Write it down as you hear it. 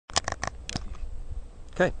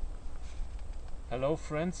Hello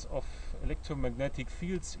friends of electromagnetic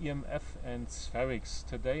fields, EMF and spherics.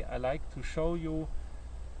 Today I like to show you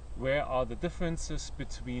where are the differences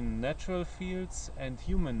between natural fields and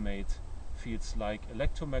human-made fields, like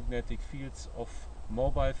electromagnetic fields of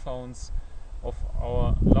mobile phones, of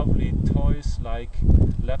our lovely toys like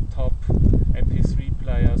laptop, MP3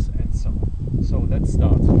 players and so on. So let's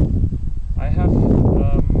start. I have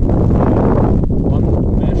one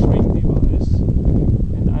measuring device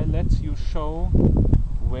and I let you show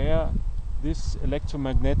where these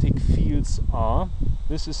electromagnetic fields are.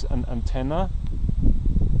 This is an antenna.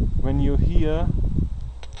 When you hear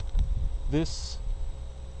this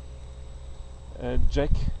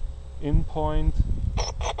jack in point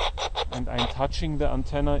and I'm touching the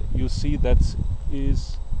antenna, you see that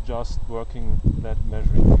is just working that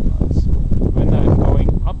measuring device. When I'm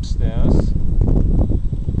going upstairs,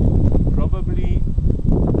 probably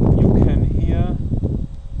you can hear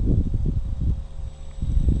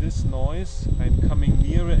this noise. I'm coming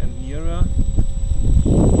nearer and nearer.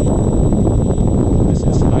 This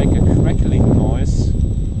is like a crackling noise.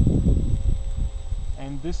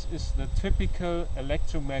 And this is the typical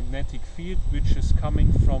electromagnetic field which is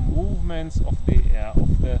coming from movements of the air,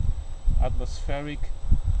 of the atmospheric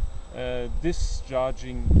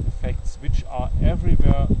discharging effects which are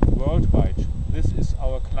everywhere worldwide. This is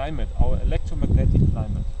our climate, our electromagnetic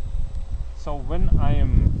climate. So when I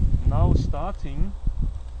am now starting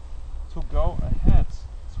to go ahead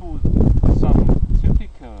to some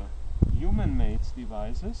typical human-made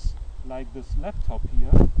devices like this laptop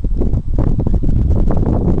here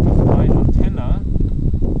with my antenna,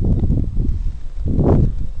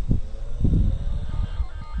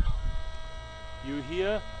 you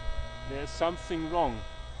hear there's something wrong.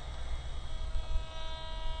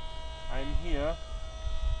 I'm here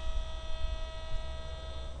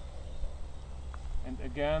and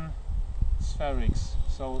again spherics.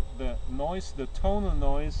 So the noise, the tonal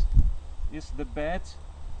noise, is the bad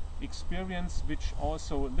experience which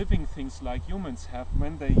also living things like humans have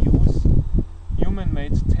when they use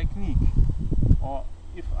human-made technique. Or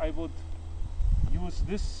if I would use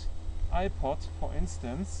this iPod, for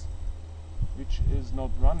instance, which is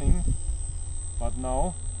not running, but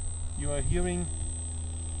now you are hearing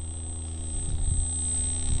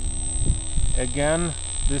again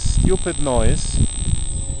this stupid noise.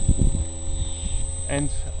 And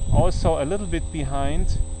also a little bit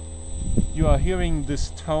behind you are hearing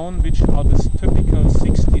this tone, which are this typical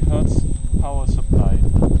 60 Hertz power supply.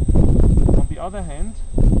 On the other hand,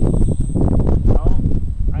 now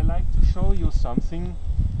I like to show you something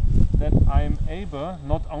that I'm able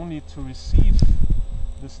not only to receive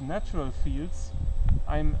these natural fields,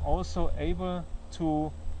 I'm also able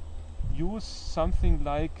to use something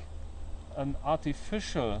like an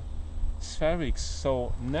artificial spherics,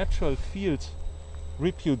 so natural field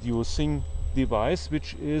reproducing device,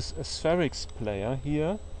 which is a spherics player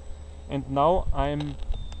here. And now I'm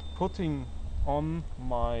putting on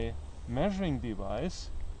my measuring device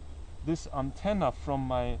this antenna from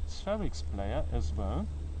my spherics player as well.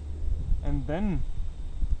 And then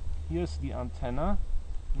here's the antenna,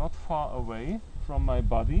 not far away from my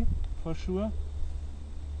body for sure.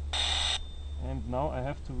 And now I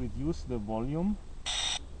have to reduce the volume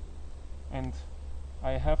and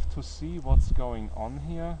I have to see what's going on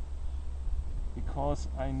here, because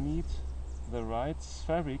I need the right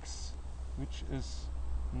spherics, which is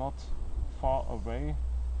not far away,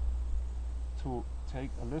 to take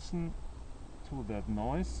a listen to that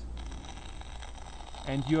noise.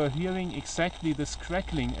 And you are hearing exactly this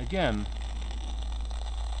crackling again.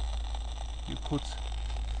 You could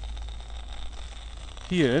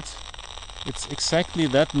hear it. It's exactly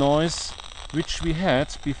that noise which we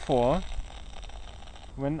had before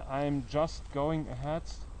when I'm just going ahead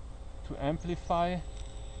to amplify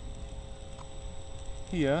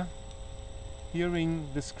here, hearing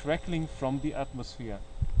this crackling from the atmosphere.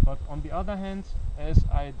 But on the other hand, as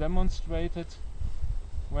I demonstrated,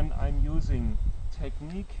 when I'm using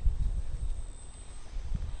technique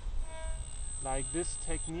like this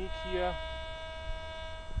technique here,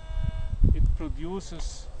 it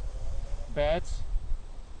produces bad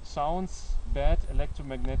sounds, bad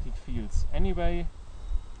electromagnetic fields. Anyway,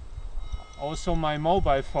 also my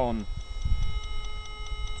mobile phone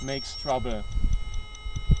makes trouble.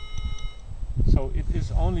 So it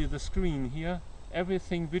is only the screen here.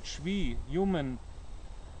 Everything which we human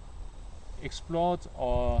explored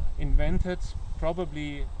or invented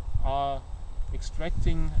probably are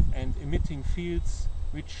extracting and emitting fields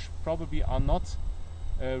which probably are not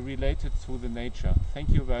related to the nature. Thank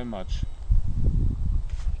you very much.